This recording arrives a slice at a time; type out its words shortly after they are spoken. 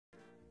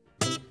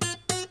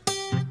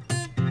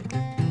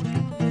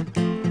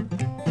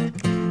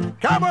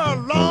Come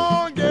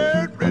along,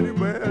 get ready,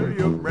 wear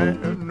your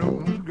brand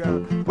new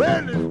gown.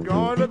 Well, it's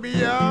gonna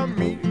be a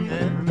meeting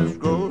in this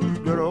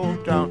good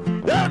old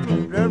town. That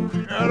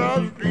at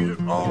our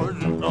streets,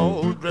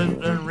 all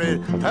dressed in red.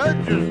 Her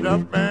just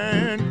up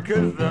and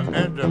kiss her,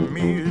 and to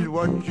me is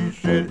what she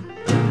said.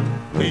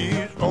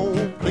 Please, oh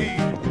please,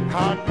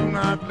 how do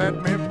not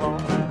let me fall.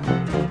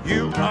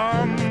 You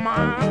are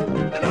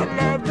mine, and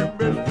I love you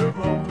best of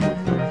all.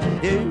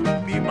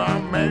 Yeah, be my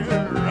man,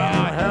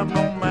 I have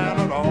no man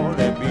at all.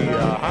 There be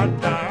a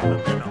hot time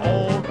in the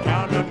old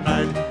town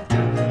tonight.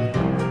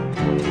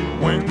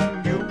 When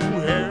you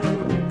hear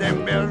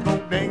them bells go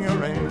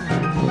ding-a-ring,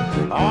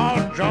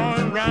 I'll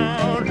join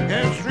round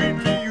and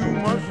sweetly you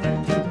must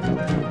sing.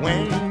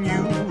 When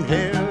you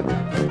hear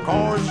the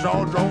chorus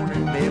all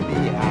droning, there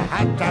be a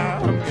hot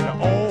time in the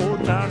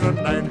old town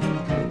tonight.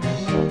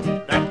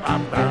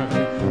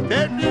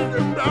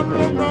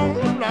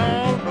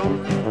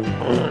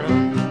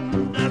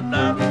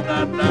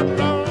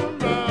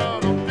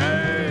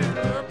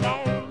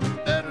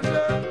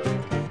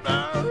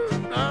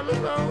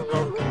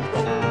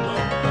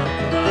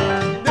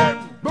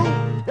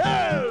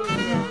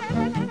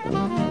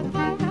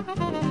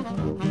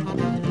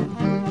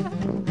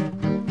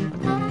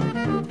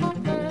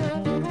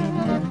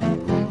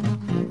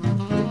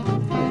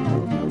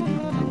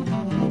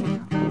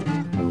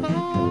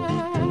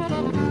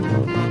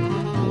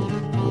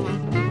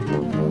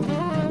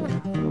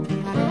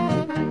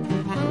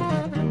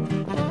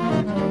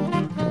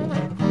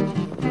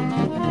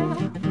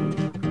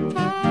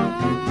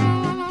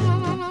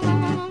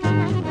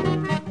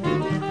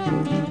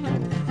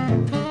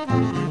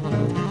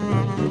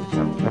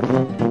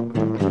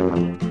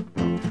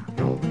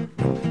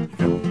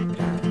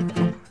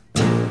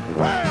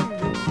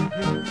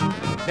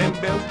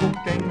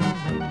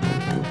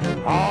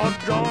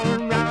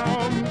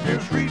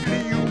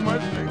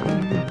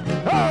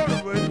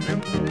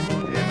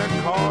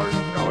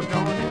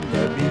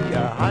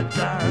 Hot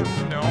time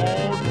in the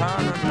old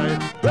town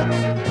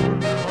tonight.